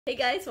Hey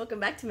guys,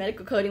 welcome back to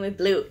Medical Coding with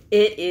Blue.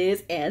 It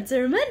is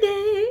Answer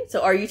Monday.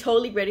 So are you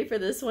totally ready for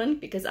this one?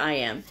 Because I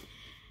am.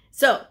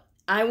 So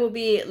I will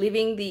be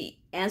leaving the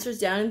answers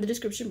down in the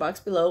description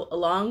box below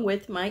along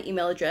with my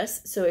email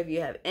address. So if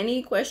you have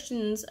any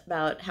questions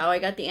about how I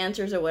got the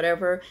answers or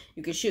whatever,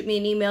 you can shoot me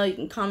an email, you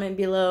can comment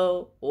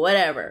below,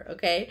 whatever,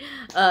 okay?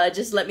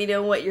 Just let me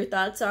know what your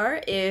thoughts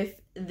are.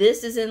 If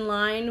this is in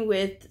line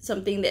with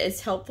something that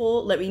is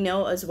helpful, let me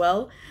know as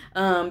well,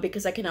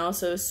 because I can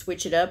also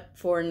switch it up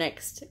for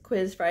next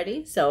Quiz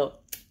Friday. So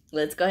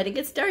let's go ahead and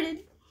get started.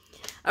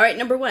 All right,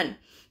 number 1.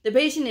 The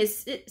patient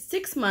is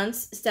 6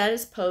 months,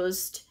 status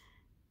post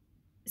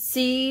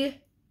C6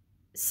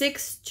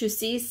 to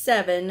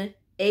C7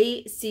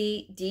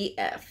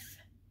 ACDF,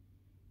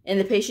 and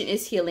the patient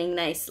is healing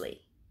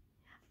nicely.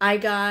 I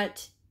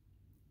got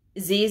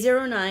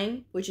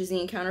Z09, which is the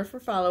encounter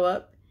for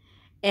follow-up,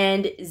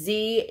 and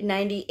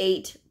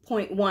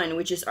Z98.1,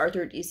 which is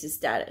arthrodesis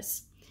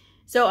status.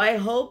 So I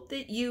hope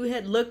that you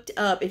had looked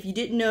up, if you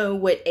didn't know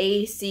what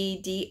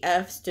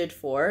ACDF stood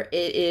for,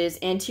 it is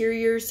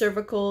anterior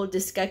cervical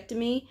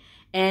discectomy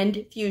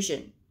and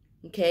fusion,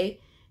 okay?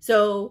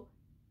 So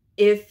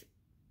if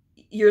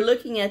you're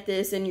looking at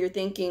this and you're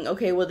thinking,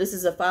 okay, well, this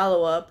is a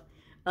follow-up,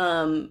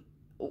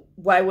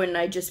 why wouldn't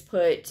I just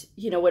put,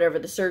 whatever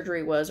the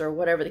surgery was or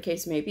whatever the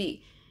case may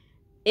be?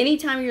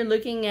 Anytime you're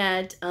looking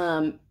at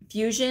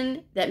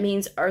fusion, that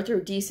means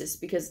arthrodesis,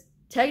 because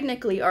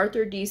technically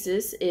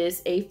arthrodesis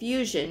is a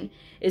fusion,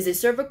 is a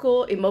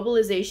cervical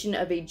immobilization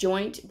of a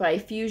joint by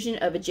fusion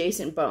of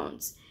adjacent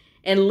bones.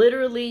 And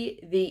literally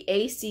the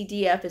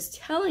ACDF is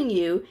telling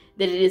you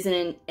that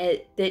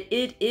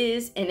it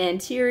is an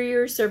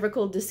anterior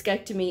cervical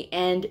discectomy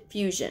and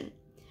fusion.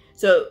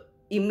 So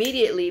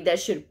immediately that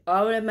should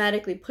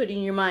automatically put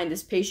in your mind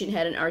this patient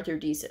had an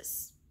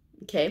arthrodesis.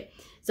 Okay,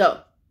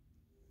 so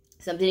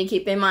something to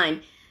keep in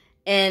mind.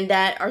 And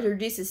that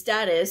arthrodesis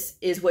status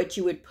is what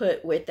you would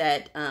put with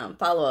that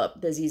follow-up,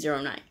 the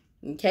Z09.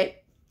 Okay,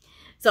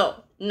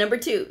 so number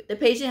 2, the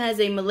patient has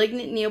a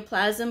malignant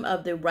neoplasm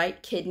of the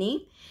right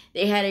kidney.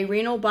 They had a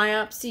renal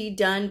biopsy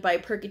done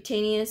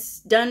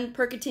percutaneous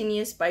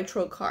by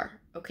trocar.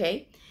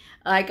 Okay,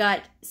 I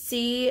got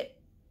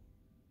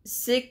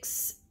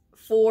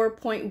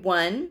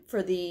C64.1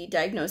 for the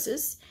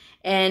diagnosis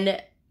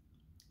and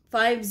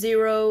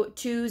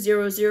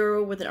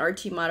 50200 with an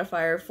RT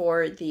modifier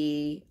for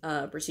the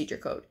procedure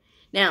code.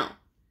 Now,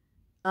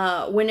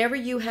 whenever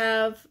you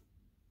have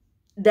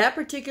that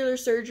particular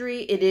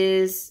surgery,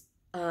 there's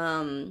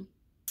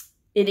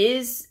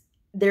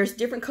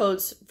different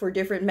codes for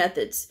different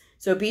methods.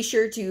 So be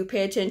sure to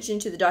pay attention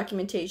to the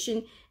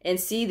documentation and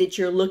see that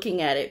you're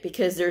looking at it,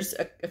 because there's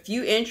a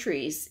few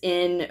entries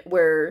in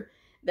where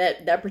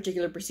that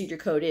particular procedure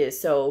code is.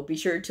 So be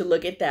sure to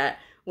look at that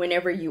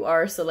whenever you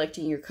are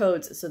selecting your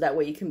codes, so that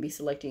way you can be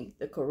selecting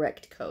the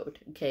correct code,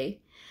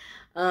 okay?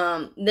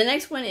 The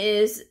next one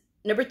is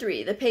number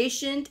 3. The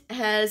patient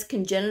has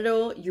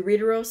congenital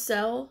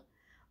ureterocell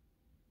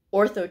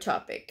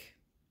orthotopic.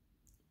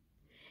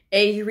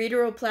 A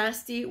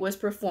ureteroplasty was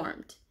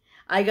performed.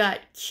 I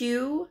got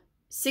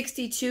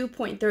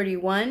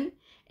Q62.31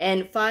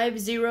 and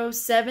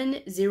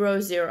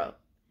 50700.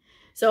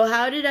 So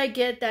how did I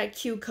get that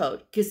Q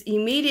code? Because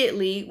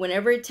immediately,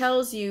 whenever it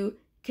tells you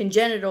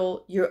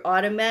congenital, you're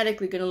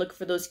automatically going to look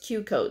for those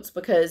Q codes,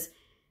 because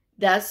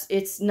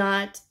it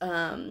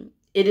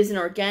is an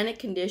organic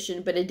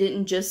condition, but it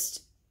didn't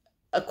just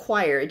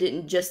acquire, it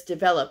didn't just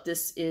develop.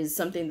 This is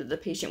something that the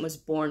patient was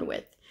born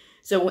with.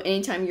 So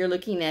anytime you're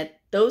looking at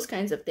those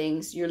kinds of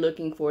things, you're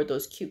looking for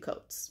those Q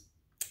codes.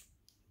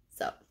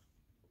 So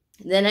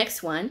the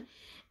next one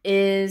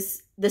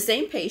is the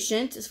same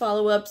patient,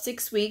 follow-up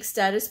 6 weeks,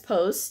 status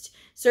post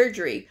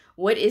surgery.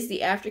 What is the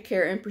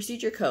aftercare and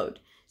procedure code?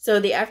 So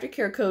the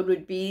aftercare code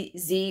would be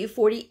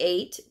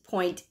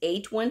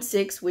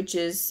Z48.816, which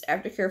is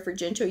aftercare for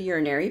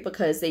genitourinary,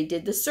 because they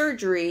did the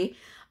surgery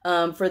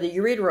for the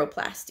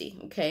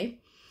ureteroplasty, okay?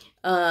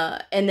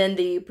 And then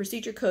the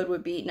procedure code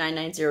would be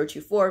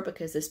 99024,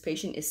 because this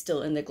patient is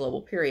still in the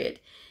global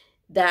period.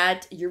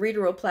 That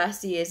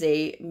ureteroplasty is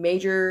a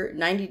major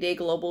 90-day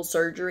global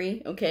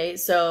surgery, okay?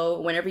 So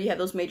whenever you have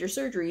those major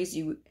surgeries,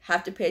 you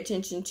have to pay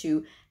attention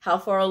to how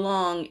far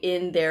along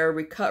in their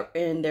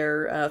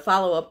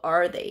follow-up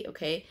are they,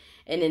 okay?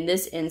 And in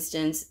this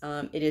instance,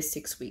 it is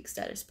 6 weeks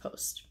status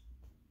post.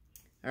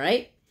 All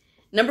right?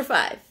 Number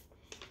 5,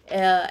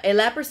 a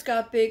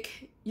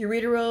laparoscopic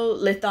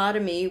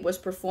ureterolithotomy was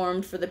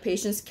performed for the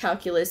patient's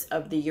calculus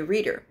of the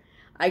ureter.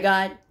 I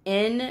got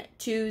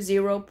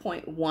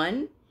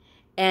N20.1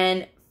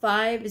 and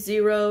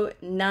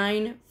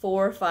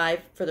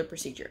 50945 for the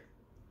procedure.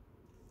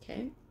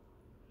 Okay.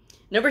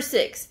 Number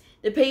 6,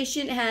 the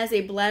patient has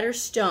a bladder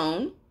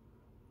stone.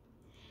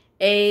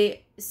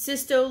 A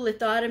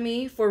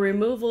cystolithotomy for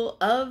removal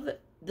of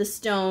the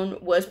stone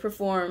was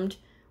performed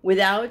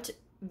without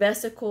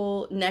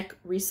vesical neck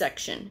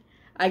resection.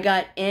 I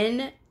got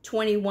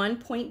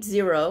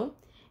N21.0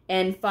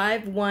 and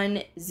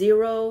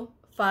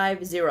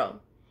 51050.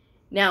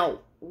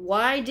 Now,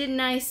 why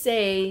didn't I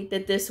say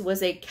that this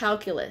was a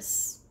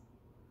calculus,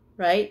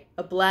 right?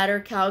 A bladder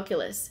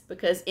calculus,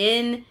 because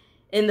in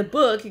the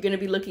book, you're going to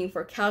be looking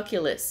for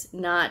calculus,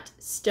 not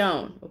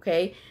stone,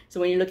 okay? So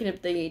when you're looking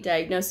at the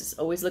diagnosis,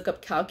 always look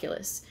up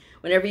calculus.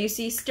 Whenever you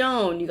see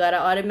stone, you got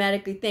to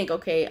automatically think,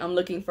 okay, I'm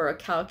looking for a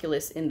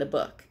calculus in the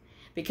book.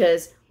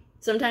 Because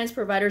sometimes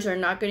providers are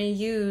not going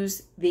to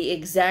use the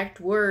exact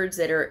words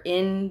that are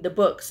in the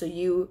book. So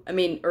they're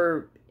going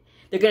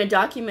to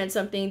document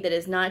something that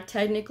is not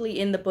technically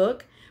in the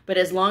book, but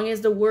as long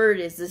as the word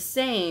is the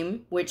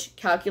same, which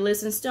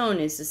calculus and stone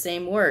is the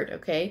same word,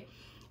 okay?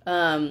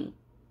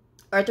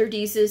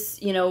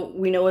 Arthrodesis,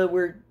 we know that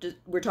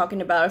we're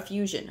talking about a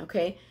fusion,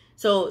 okay?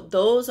 So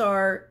those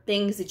are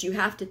things that you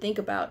have to think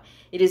about.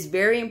 It is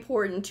very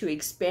important to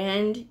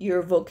expand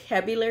your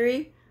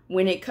vocabulary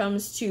when it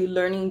comes to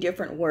learning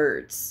different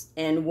words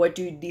and what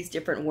do these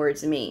different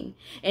words mean.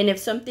 And if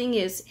something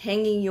is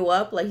hanging you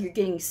up, like you're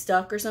getting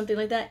stuck or something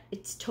like that,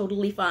 it's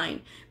totally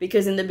fine.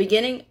 Because in the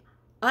beginning,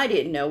 I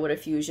didn't know what a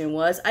fusion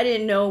was. I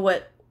didn't know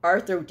what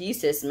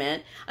arthrodesis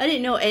meant. I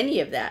didn't know any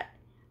of that.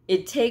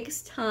 It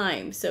takes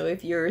time, so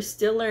if you're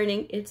still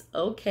learning, it's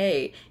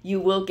okay. You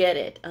will get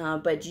it,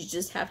 but you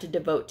just have to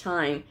devote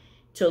time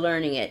to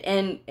learning it.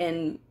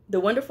 And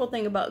the wonderful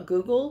thing about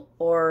Google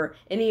or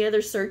any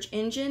other search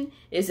engine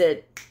is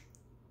that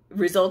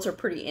results are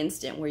pretty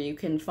instant, where you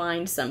can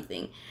find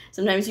something.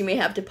 Sometimes you may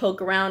have to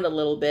poke around a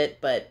little bit,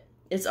 but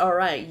it's all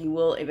right. You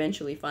will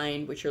eventually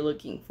find what you're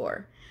looking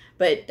for.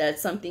 But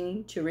that's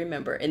something to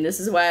remember. And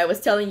this is why I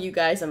was telling you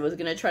guys I was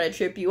going to try to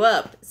trip you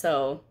up,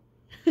 so...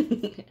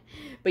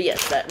 But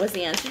yes, that was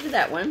the answer to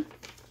that one.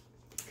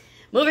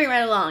 Moving right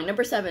along.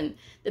 Number 7.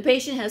 The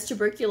patient has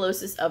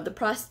tuberculosis of the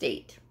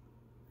prostate.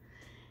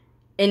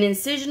 An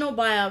incisional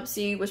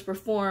biopsy was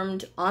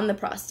performed on the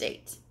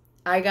prostate.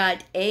 I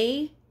got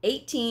A,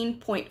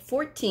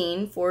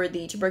 18.14 for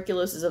the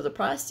tuberculosis of the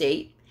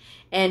prostate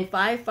and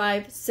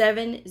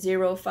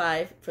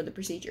 55705 for the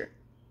procedure.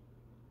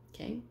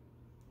 Okay.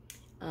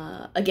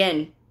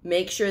 Again,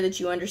 make sure that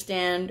you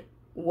understand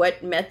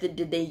what method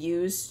did they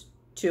use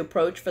to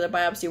approach for the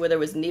biopsy, whether it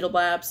was needle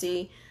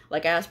biopsy,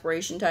 like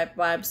aspiration type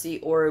biopsy,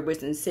 or it was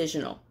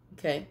incisional,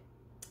 okay?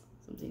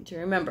 Something to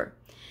remember.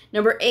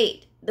 Number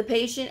 8, the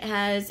patient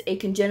has a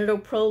congenital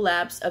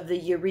prolapse of the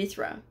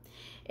urethra.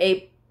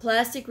 A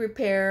plastic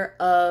repair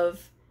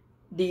of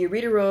the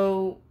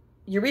urethral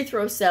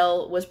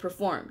was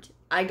performed.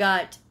 I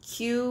got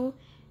Q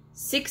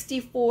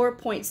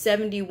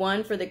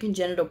 64.71 for the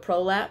congenital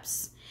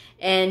prolapse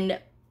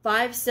and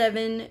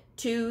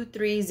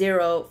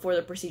 57230 for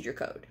the procedure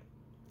code.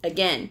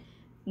 Again,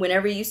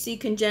 whenever you see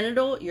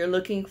congenital, you're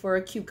looking for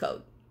a Q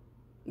code.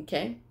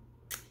 Okay?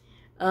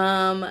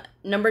 Number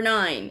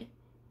 9,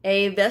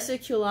 a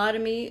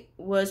vesiculotomy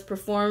was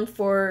performed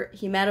for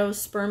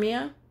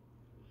hematospermia.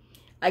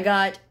 I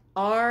got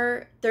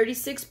R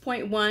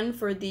 36.1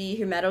 for the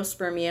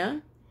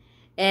hematospermia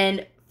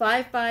and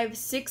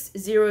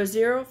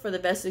 55600 for the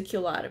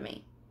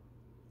vesiculotomy.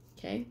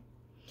 Okay?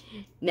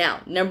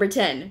 Now, number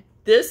 10.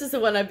 This is the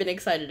one I've been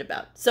excited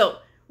about. So,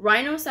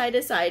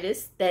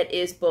 rhinosinusitis that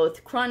is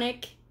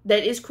chronic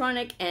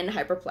and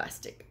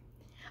hyperplastic.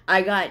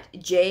 I got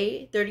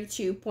J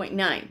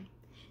 32.9.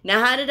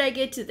 Now, how did I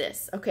get to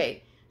this?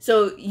 Okay,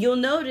 so you'll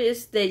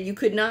notice that you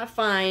could not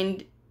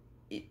find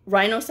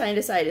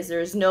rhinosinusitis.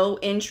 There is no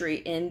entry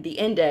in the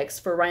index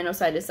for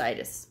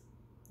rhinosinusitis.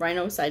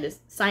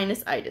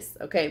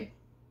 Okay?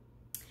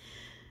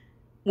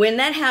 When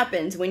that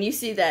happens, when you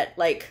see that,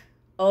 like,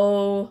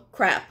 oh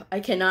crap,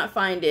 I cannot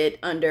find it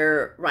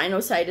under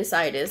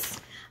rhinosinusitis.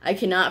 I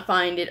cannot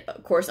find it,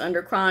 of course,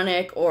 under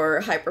chronic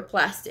or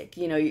hyperplastic.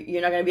 You know,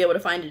 you're not going to be able to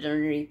find it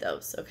underneath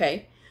those,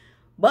 okay?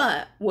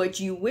 But what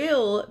you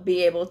will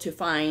be able to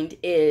find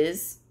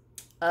is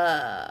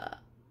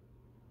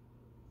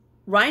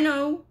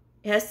rhino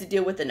has to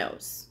deal with the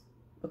nose,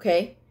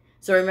 okay?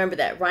 So remember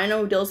that.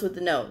 Rhino deals with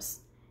the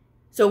nose.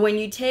 So when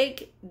you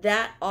take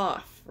that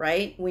off,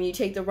 right? When you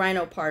take the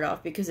rhino part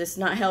off, because it's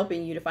not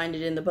helping you to find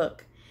it in the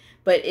book,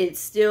 but it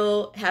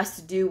still has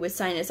to do with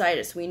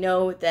sinusitis. We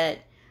know that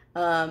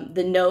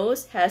the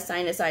nose has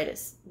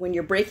sinusitis. When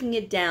you're breaking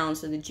it down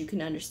so that you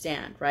can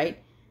understand, right?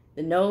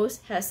 The nose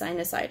has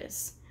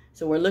sinusitis.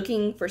 So we're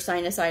looking for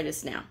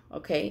sinusitis now,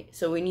 okay?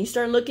 So when you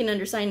start looking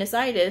under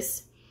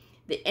sinusitis,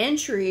 the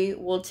entry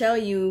will tell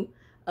you,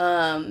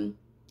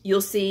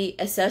 you'll see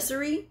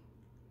accessory,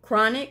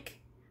 chronic,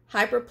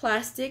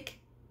 hyperplastic,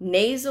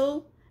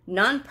 nasal,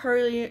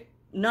 non-purulent,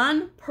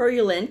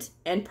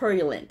 and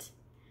purulent.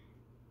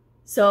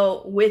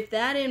 So with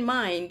that in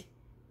mind,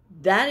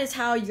 that is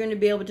how you're going to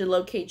be able to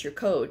locate your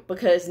code,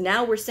 because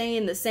now we're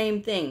saying the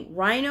same thing.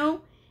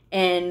 Rhino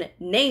and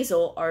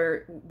nasal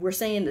we're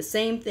saying the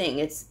same thing.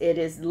 It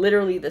is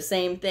literally the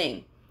same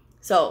thing.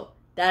 So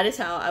that is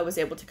how I was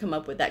able to come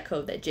up with that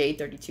code, that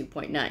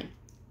J32.9.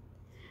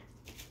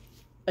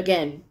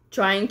 Again,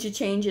 trying to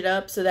change it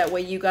up so that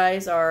way you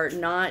guys are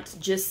not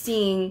just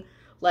seeing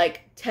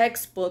like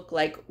textbook,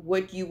 like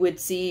what you would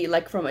see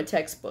like from a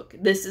textbook.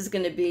 This is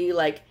going to be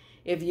like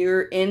if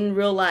you're in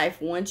real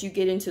life, once you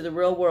get into the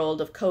real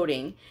world of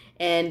coding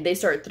and they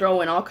start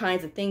throwing all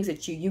kinds of things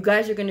at you, you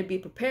guys are going to be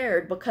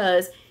prepared,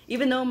 because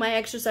even though my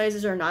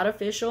exercises are not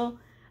official,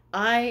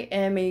 I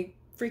am a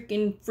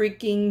freaking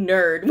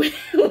nerd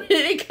when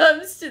it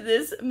comes to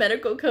this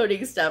medical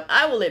coding stuff.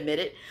 I will admit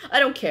it. I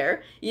don't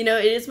care. You know,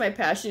 it is my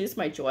passion. It's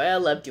my joy. I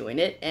love doing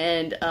it.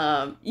 And,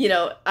 you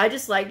know, I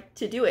just like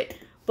to do it.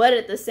 But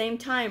at the same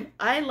time,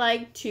 I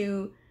like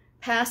to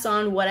pass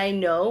on what I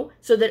know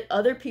so that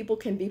other people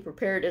can be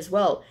prepared as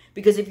well.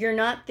 Because if you're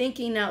not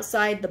thinking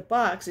outside the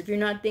box, if you're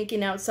not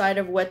thinking outside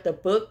of what the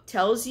book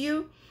tells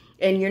you,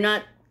 and you're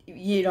not,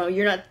 you know,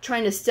 you're not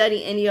trying to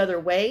study any other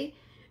way,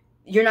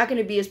 you're not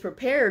going to be as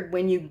prepared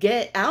when you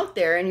get out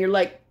there and you're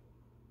like,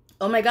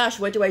 oh my gosh,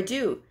 what do I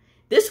do?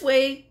 This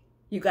way,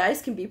 you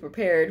guys can be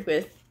prepared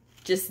with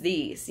just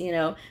these, you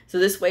know. So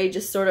this way,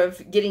 just sort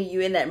of getting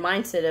you in that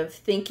mindset of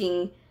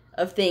thinking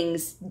of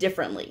things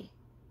differently,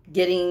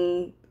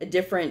 getting a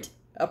different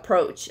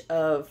approach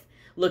of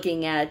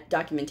looking at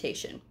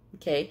documentation,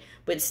 okay?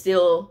 But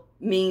still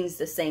means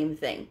the same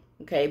thing,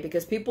 okay?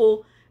 Because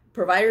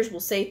providers will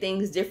say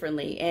things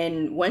differently,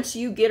 and once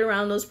you get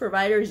around those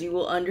providers, you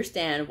will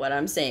understand what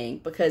I'm saying,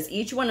 because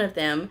each one of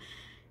them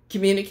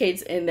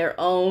communicates in their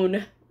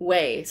own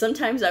way.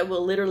 Sometimes I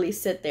will literally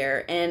sit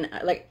there and,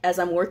 like, as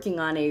I'm working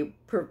on a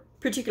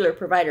particular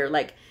provider,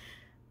 like,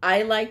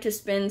 I like to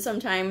spend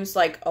sometimes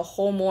like a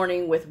whole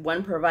morning with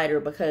one provider,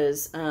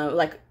 because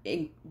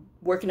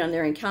working on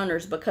their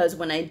encounters, because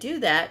when I do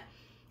that,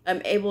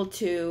 I'm able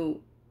to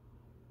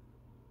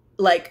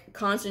like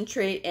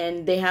concentrate,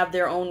 and they have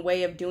their own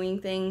way of doing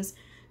things,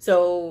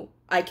 so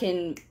I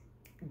can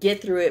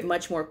get through it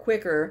much more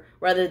quicker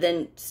rather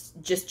than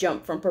just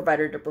jump from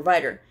provider to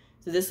provider.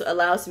 So this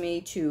allows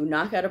me to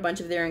knock out a bunch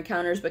of their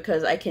encounters,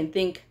 because I can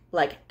think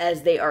like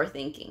as they are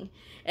thinking.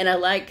 And I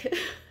like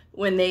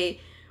when they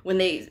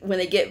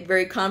get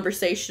very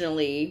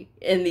conversationally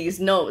in these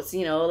notes,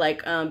 you know,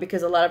 like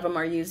because a lot of them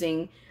are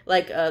using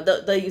like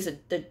they'll use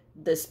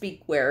the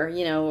speakware,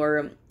 you know,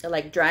 or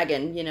like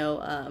Dragon, you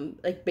know,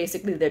 like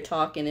basically they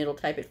talk and it'll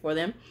type it for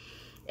them.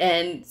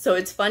 And so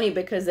it's funny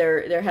because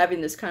they're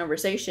having this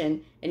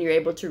conversation and you're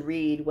able to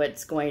read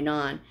what's going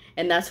on.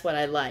 And that's what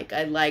I like.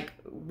 I like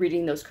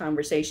reading those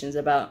conversations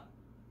about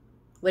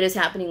what is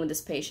happening with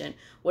this patient,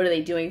 what are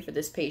they doing for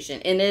this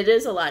patient. And it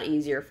is a lot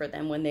easier for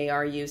them when they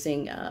are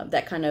using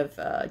that kind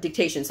of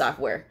dictation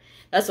software.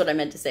 That's what I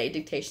meant to say,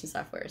 dictation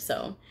software.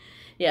 So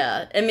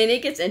yeah, I mean,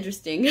 it gets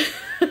interesting.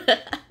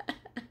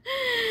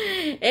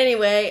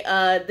 Anyway,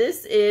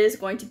 this is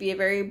going to be a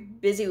very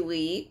busy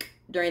week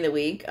during the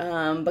week,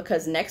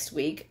 because next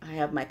week I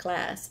have my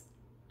class,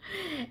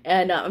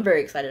 and I'm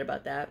very excited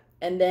about that.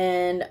 And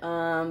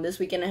then this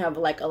weekend I have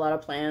like a lot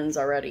of plans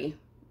already.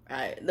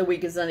 The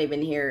week is not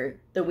even here.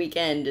 The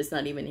weekend is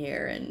not even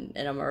here, and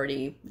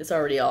it's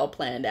already all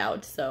planned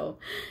out. So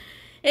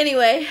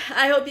anyway,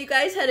 I hope you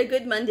guys had a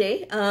good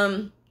Monday.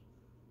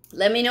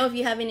 Let me know if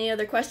you have any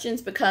other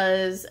questions,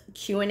 because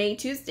Q&A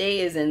Tuesday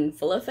is in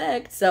full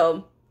effect.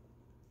 So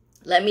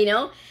let me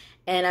know,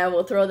 and I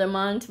will throw them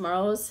on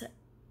tomorrow's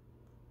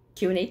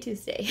Q&A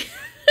Tuesday.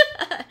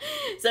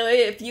 So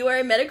if you are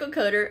a medical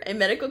coder, a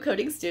medical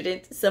coding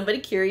student, somebody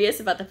curious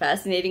about the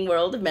fascinating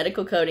world of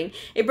medical coding,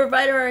 a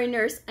provider or a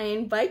nurse, I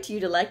invite you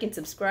to like and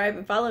subscribe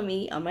and follow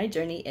me on my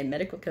journey in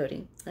medical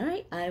coding. All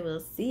right, I will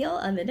see y'all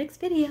on the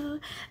next video.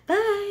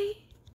 Bye.